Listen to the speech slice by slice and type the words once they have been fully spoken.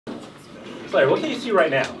Claire, what can you see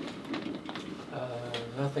right now?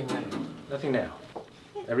 Nothing now. Nothing now.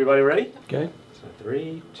 Everybody ready? Okay. So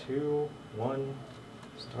 3, 2, 1,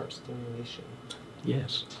 start stimulation.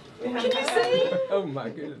 Yes. Can you see? Oh my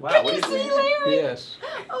goodness. Wow, what do you See, see? Larry? Yes.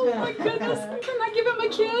 Oh my goodness. Can I give him a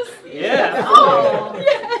kiss? Yeah. Oh,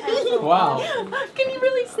 yes. Wow. Can you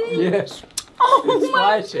really see? Yes. Oh It's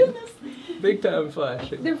my flashing. goodness. Big time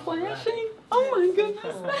flashing. They're flashing? Oh my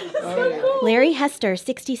goodness. That is Oh, so yeah. cool. Larry Hester,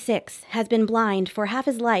 66, has been blind for half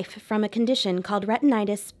his life from a condition called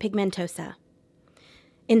retinitis pigmentosa.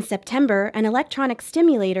 In September, an electronic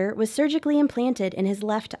stimulator was surgically implanted in his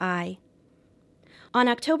left eye. On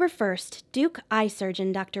October 1st, Duke eye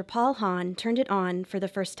surgeon Dr. Paul Hahn turned it on for the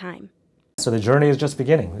first time. So the journey is just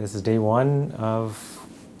beginning. This is day 1 of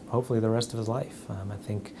hopefully the rest of his life. I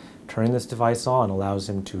think turning this device on allows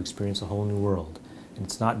him to experience a whole new world. And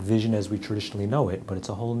it's not vision as we traditionally know it, but it's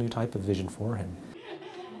a whole new type of vision for him.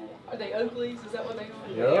 Are they Oakleys? Is that what they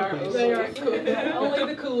are? Yeah, They are cool.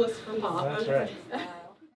 Only the coolest for Pop. That's right.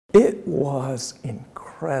 It was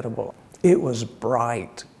incredible. It was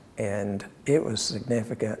bright and it was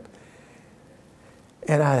significant.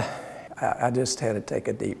 And I just had to take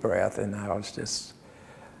a deep breath, and I was just,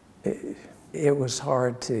 it was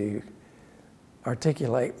hard to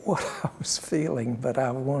articulate what I was feeling, but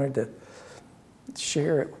I wanted to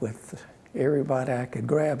share it with everybody I could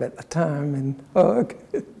grab at the time and hug.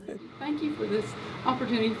 Thank you for this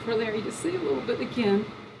opportunity for Larry to see a little bit again.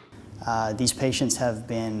 These patients have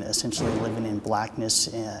been essentially living in blackness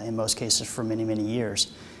in most cases for many, many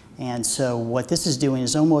years. And so what this is doing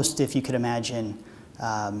is almost, if you could imagine,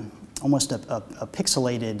 almost a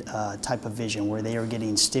pixelated type of vision where they are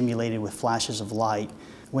getting stimulated with flashes of light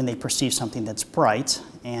when they perceive something that's bright,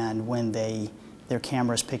 and when their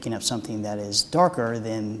camera is picking up something that is darker,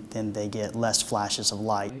 then they get less flashes of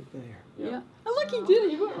light. Right there. Yeah. Oh, look, he did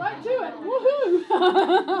it. He went right to it.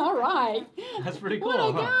 Woohoo! All right. That's pretty cool. Way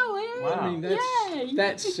to huh? go, Larry. Wow. I mean, Yay.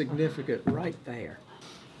 that's significant right there.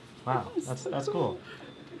 Wow, that's cool.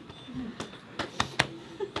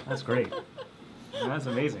 That's great. That's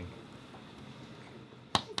amazing.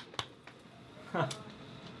 Huh.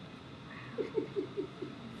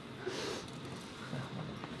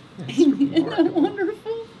 Isn't that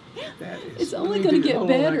wonderful? That is, It's only going to get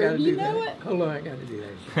better. You know that. it? Hold on, I got to do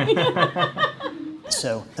that.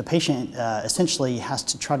 So the patient essentially has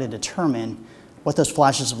to try to determine what those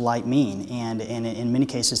flashes of light mean, and in many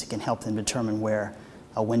cases it can help them determine where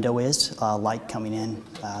a window is, light coming in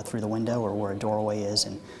through the window, or where a doorway is,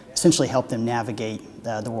 and essentially help them navigate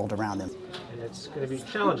the world around them. And it's going to be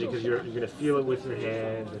challenging because you're going to feel it with your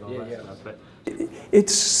hand and all that stuff. But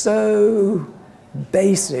It's so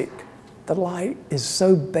basic. The light is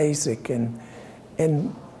so basic and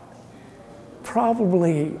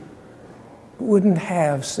probably wouldn't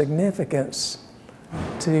have significance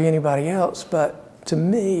to anybody else, but to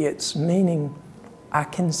me it's meaning I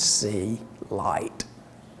can see light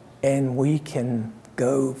and we can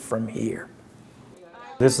go from here.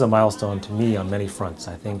 this is a milestone to me on many fronts.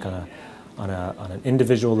 I think on an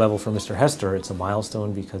individual level for Mr. Hester, it's a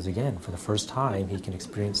milestone because, again, for the first time, he can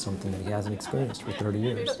experience something that he hasn't experienced for 30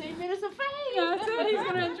 years. 15 minutes of fame. That's it. He's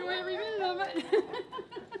going to enjoy every minute of it.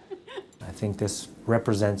 I think this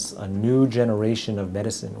represents a new generation of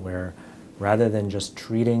medicine where, rather than just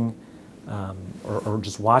treating or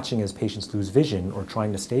just watching as patients lose vision or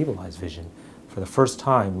trying to stabilize vision, for the first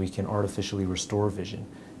time we can artificially restore vision.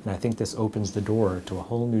 And I think this opens the door to a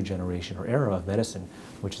whole new generation or era of medicine,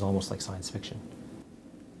 which is almost like science fiction.